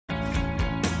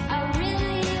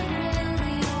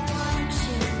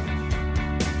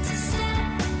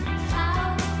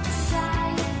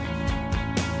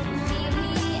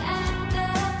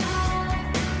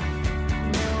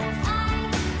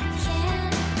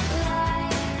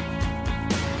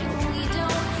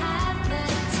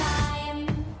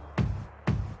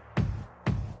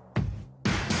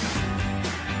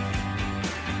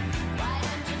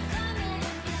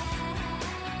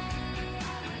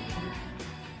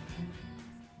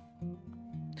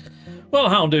Well,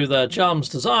 how do there, charms?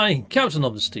 'Tis I, Captain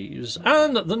of the Steves,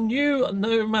 and the new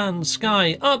No Man's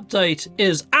Sky update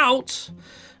is out.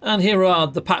 And here are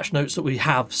the patch notes that we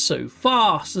have so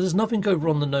far. So there's nothing over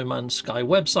on the No Man's Sky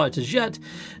website as yet.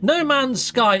 No Man's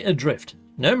Sky Adrift.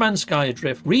 No Man's Sky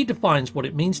Adrift redefines what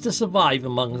it means to survive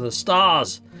among the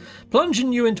stars,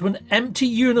 plunging you into an empty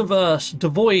universe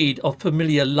devoid of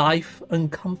familiar life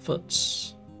and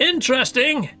comforts.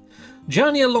 Interesting!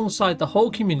 Journey alongside the whole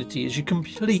community as you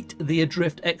complete the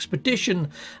Adrift expedition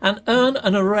and earn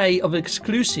an array of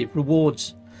exclusive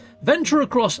rewards. Venture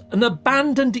across an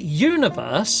abandoned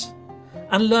universe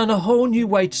and learn a whole new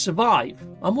way to survive.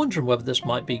 I'm wondering whether this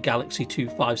might be Galaxy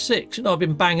 256. You know, I've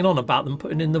been banging on about them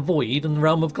putting in the void and the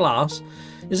realm of glass.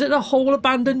 Is it a whole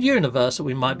abandoned universe that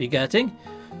we might be getting?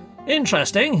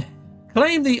 Interesting.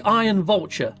 Claim the Iron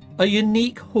Vulture, a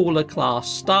unique hauler class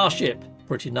starship.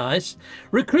 Pretty nice.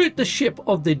 Recruit the Ship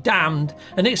of the Damned,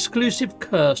 an exclusive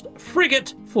cursed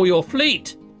frigate for your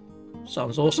fleet.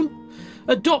 Sounds awesome.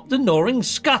 Adopt the Gnawing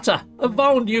Scutter, a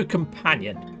vile new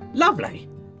companion. Lovely.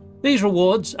 These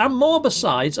rewards and more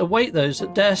besides await those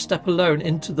that dare step alone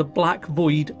into the black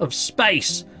void of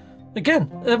space. Again,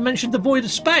 they've mentioned the void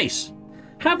of space.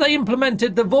 Have they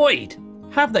implemented the void?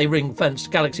 Have they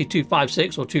ring-fenced Galaxy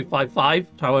 256 or 255,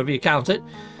 however you count it,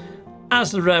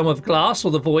 as the realm of glass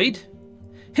or the void?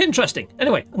 Interesting.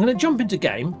 Anyway, I'm going to jump into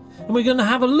game and we're going to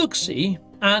have a look-see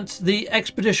at the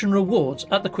expedition rewards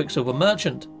at the Quicksilver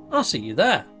Merchant. I'll see you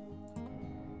there.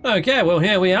 Okay, well,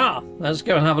 here we are. Let's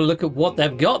go and have a look at what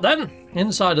they've got then.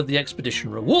 Inside of the expedition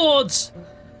rewards,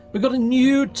 we've got a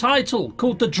new title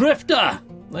called the Drifter.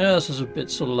 Yeah, this is a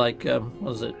bit sort of like,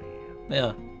 what is it?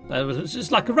 Yeah,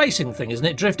 it's like a racing thing, isn't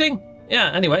it? Drifting?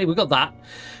 Yeah, anyway, we've got that.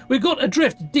 We've got a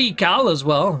Drift decal as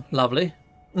well. Lovely.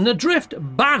 And a Drift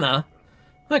banner.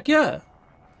 Heck yeah.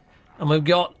 And we've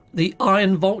got the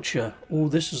Iron Vulture. Oh,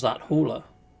 this is that hauler.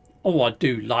 Oh, I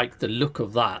do like the look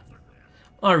of that.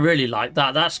 I really like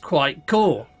that. That's quite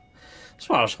cool. As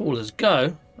far as haulers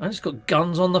go, and it's got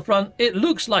guns on the front. It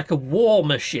looks like a war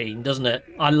machine, doesn't it?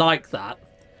 I like that.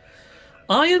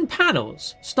 Iron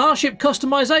panels. Starship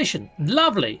customization.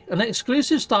 Lovely. An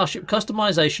exclusive starship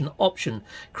customization option,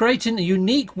 creating a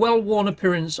unique, well-worn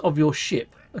appearance of your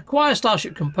ship. Acquire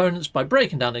starship components by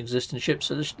breaking down existing ships.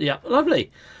 So this, yeah,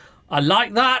 lovely. I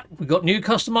like that. We've got new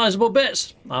customizable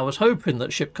bits. I was hoping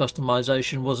that ship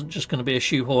customization wasn't just going to be a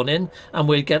shoehorn in and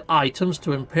we'd get items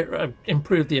to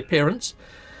improve the appearance.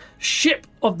 Ship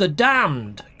of the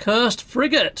Damned. Cursed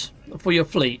frigate for your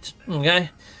fleet. Okay.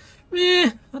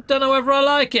 Yeah, I don't know whether I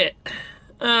like it.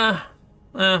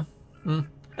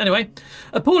 Anyway,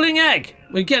 a pooling egg.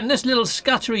 We're getting this little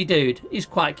scuttery dude. He's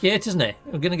quite cute, isn't he?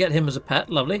 We're going to get him as a pet.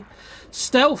 Lovely.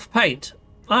 Stealth paint.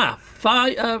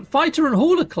 Fighter and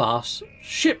hauler class.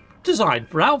 Ship design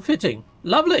for outfitting.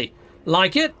 Lovely.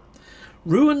 Like it.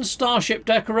 Ruined starship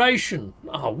decoration.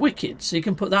 Oh, wicked. So you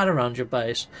can put that around your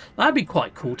base. That'd be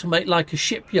quite cool to make like a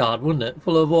shipyard, wouldn't it?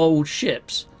 Full of old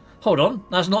ships. Hold on.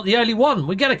 That's not the only one.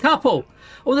 We get a couple.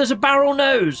 Oh, there's a barrel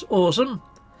nose. Awesome.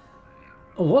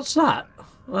 Oh, what's that?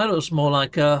 That looks more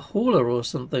like a hauler or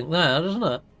something there, doesn't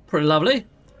it? Pretty lovely.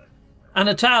 And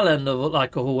a tail end of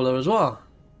like a hauler as well.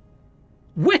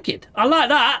 Wicked. I like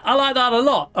that. I like that a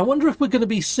lot. I wonder if we're going to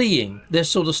be seeing this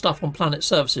sort of stuff on planet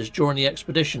surfaces during the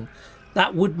expedition.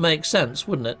 That would make sense,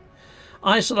 wouldn't it?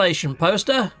 Isolation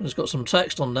poster. It's got some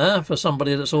text on there for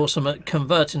somebody that's awesome at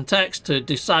converting text to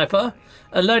decipher.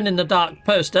 Alone in the dark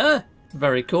poster.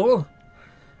 Very cool.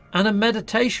 And a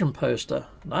meditation poster.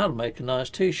 That'll make a nice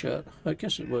t-shirt. I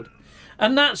guess it would.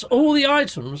 And that's all the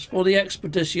items for the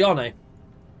Expedizione.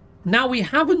 Now, we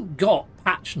haven't got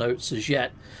patch notes as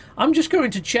yet. I'm just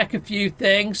going to check a few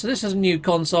things. So this is a new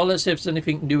console. Let's see if there's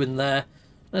anything new in there.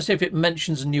 Let's see if it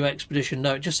mentions a new expedition.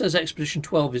 No, it just says Expedition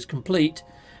 12 is complete.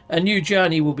 A new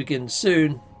journey will begin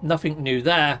soon. Nothing new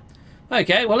there.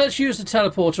 Okay, well, let's use the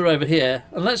teleporter over here.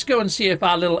 And let's go and see if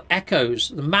our little echoes,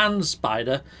 the man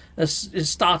spider, is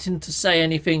starting to say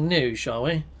anything new, shall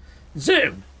we?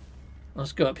 Zoom!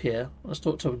 Let's go up here. Let's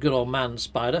talk to a good old man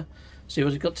spider. See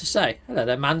what he's got to say. Hello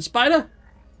there, man spider.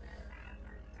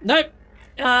 Nope.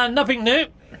 Nothing new.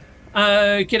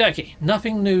 Okie dokie.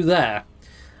 Nothing new there.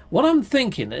 What I'm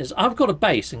thinking is I've got a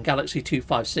base in Galaxy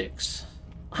 256.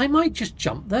 I might just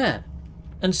jump there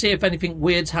and see if anything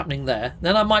weird's happening there.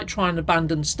 Then I might try an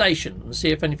abandoned station and see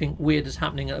if anything weird is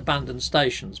happening at abandoned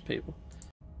stations, people.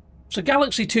 So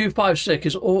Galaxy 256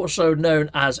 is also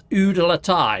known as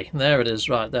Udalatai. There it is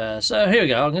right there. So here we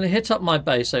go. I'm going to hit up my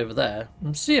base over there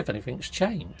and see if anything's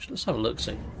changed. Let's have a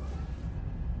look-see.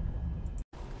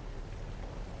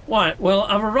 Right, well,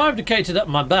 I've arrived-icated at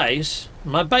my base.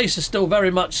 My base is still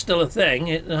very much still a thing.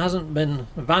 It hasn't been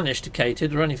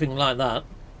vanished-icated or anything like that.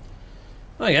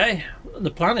 Okay,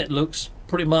 the planet looks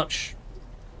pretty much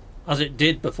as it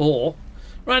did before.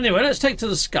 Right, anyway, let's take to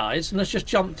the skies and let's just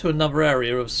jump to another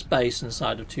area of space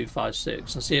inside of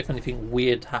 256 and see if anything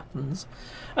weird happens.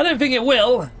 I don't think it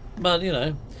will, but you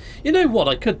know. You know what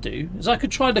I could do is I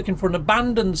could try looking for an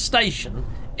abandoned station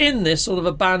in this sort of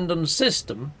abandoned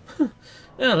system.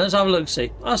 Yeah, let's have a look,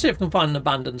 see. I'll see if I can find an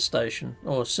abandoned station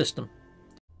or system.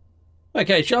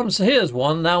 Okay, chums, so here's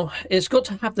one. Now, it's got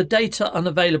to have the data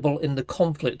unavailable in the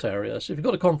conflict area. So if you've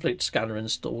got a conflict scanner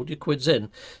installed, your quid's in.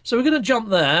 So we're going to jump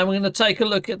there and we're going to take a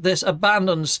look at this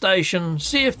abandoned station,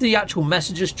 see if the actual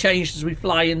message has changed as we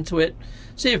fly into it,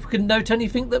 see if we can note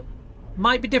anything that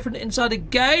might be different inside a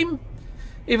game,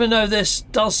 even though this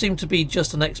does seem to be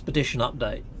just an expedition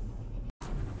update.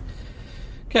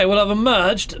 Okay, well, I've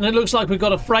emerged, and it looks like we've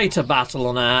got a freighter battle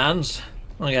on our hands.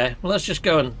 Okay, well, let's just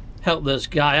go and help this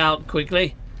guy out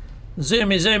quickly.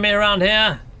 Zoomy around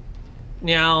here.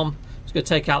 Now, let's go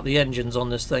take out the engines on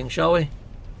this thing, shall we?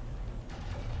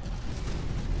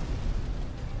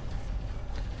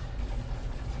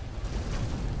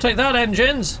 Take that,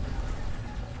 engines.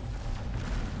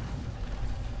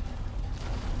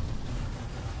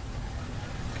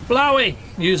 Blowy!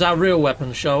 Use our real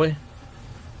weapons, shall we?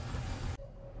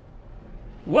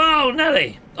 Wow,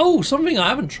 Nelly! Oh, something I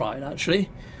haven't tried, actually,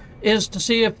 is to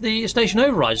see if the station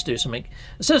overrides do something.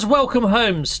 It says welcome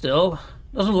home still.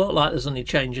 Doesn't look like there's any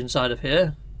change inside of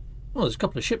here. Oh, there's a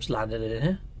couple of ships landed in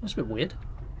here. That's a bit weird.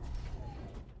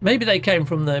 Maybe they came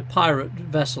from the pirate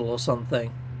vessel or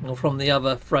something, or from the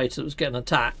other freighter that was getting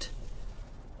attacked.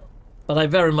 But I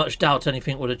very much doubt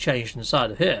anything would have changed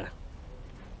inside of here.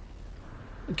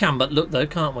 We can but look though,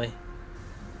 can't we?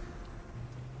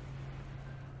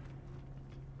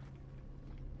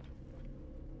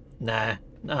 Nah,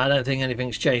 I don't think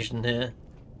anything's changed in here.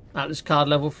 Atlas card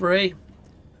level 3.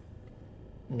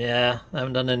 Yeah, I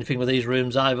haven't done anything with these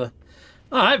rooms either.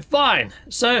 Alright, fine.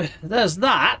 So, there's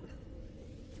that.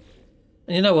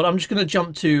 And you know what, I'm just going to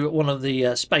jump to one of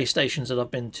the space stations that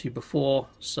I've been to before.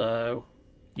 So,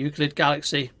 Euclid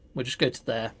Galaxy. We'll just go to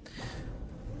there.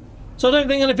 So I don't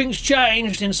think anything's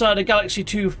changed inside of Galaxy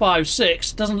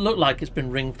 256. Doesn't look like it's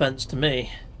been ring-fenced to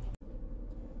me.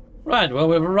 Right, well,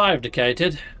 we've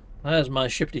arrived-icated. There's my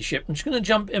shifty ship. I'm just going to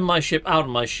jump in my ship, out of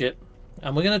my ship,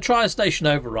 and we're going to try a station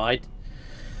override.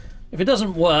 If it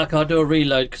doesn't work, I'll do a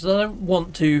reload, because I don't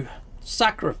want to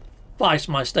sacrifice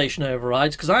my station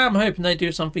overrides, because I am hoping they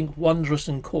do something wondrous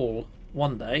and cool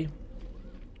one day.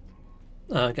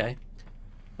 Okay.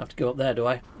 I have to go up there, do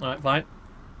I? Alright, fine.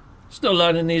 Still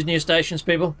learning these new stations,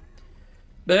 people.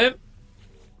 Boom.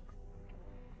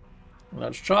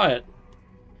 Let's try it.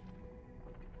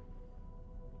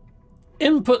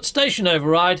 Input station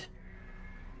override.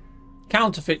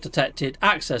 Counterfeit detected.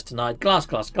 Access denied. Glass.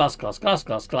 That's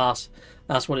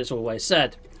what it's always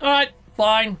said. Alright,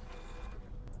 fine.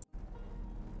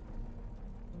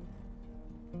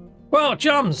 Well,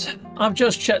 chums, I've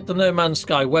just checked the No Man's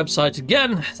Sky website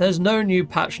again. There's no new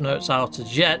patch notes out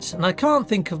as yet, and I can't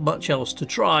think of much else to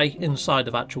try inside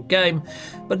of actual game.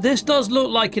 But this does look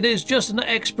like it is just an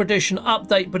expedition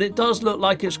update, but it does look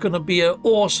like it's going to be an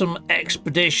awesome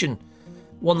expedition.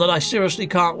 One that I seriously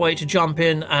can't wait to jump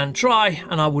in and try,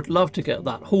 and I would love to get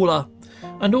that hauler.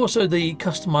 And also the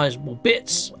customizable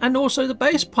bits, and also the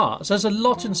base parts. There's a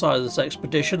lot inside of this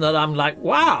expedition that I'm like,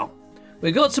 wow!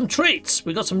 We got some treats.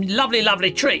 We got some lovely,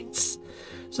 lovely treats.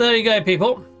 So there you go,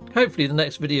 people. Hopefully the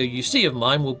next video you see of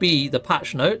mine will be the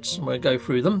patch notes, and we'll go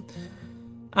through them.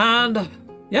 And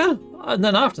yeah, and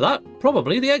then after that,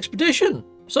 probably the expedition.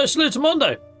 So salute to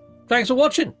Mondo. Thanks for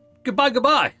watching.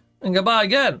 Goodbye, and goodbye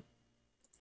again.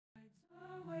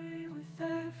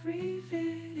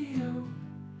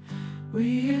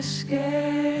 We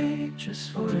escape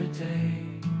just for a day.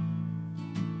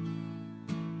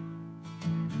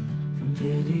 From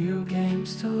video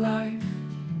games to life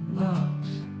logs,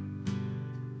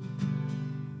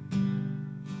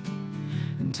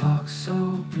 and talk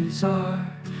so bizarre.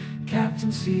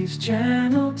 Captain Steve's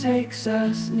channel takes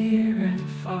us near and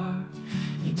far.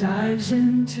 He dives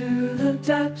into the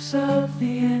depths of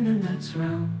the internet's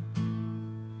realm,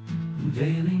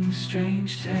 unveiling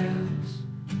strange tales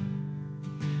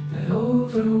that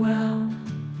overwhelm.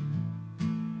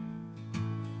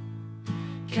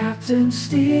 Captain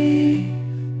Steve,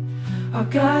 our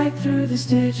guide through this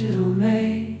digital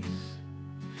maze.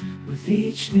 With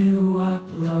each new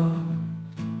upload,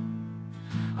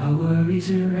 our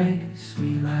worries erase.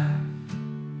 We laugh,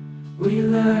 we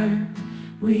learn,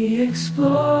 we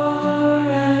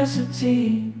explore as a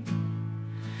team.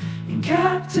 in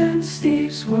Captain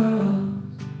Steve's world,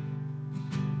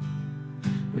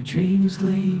 where dreams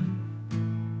gleam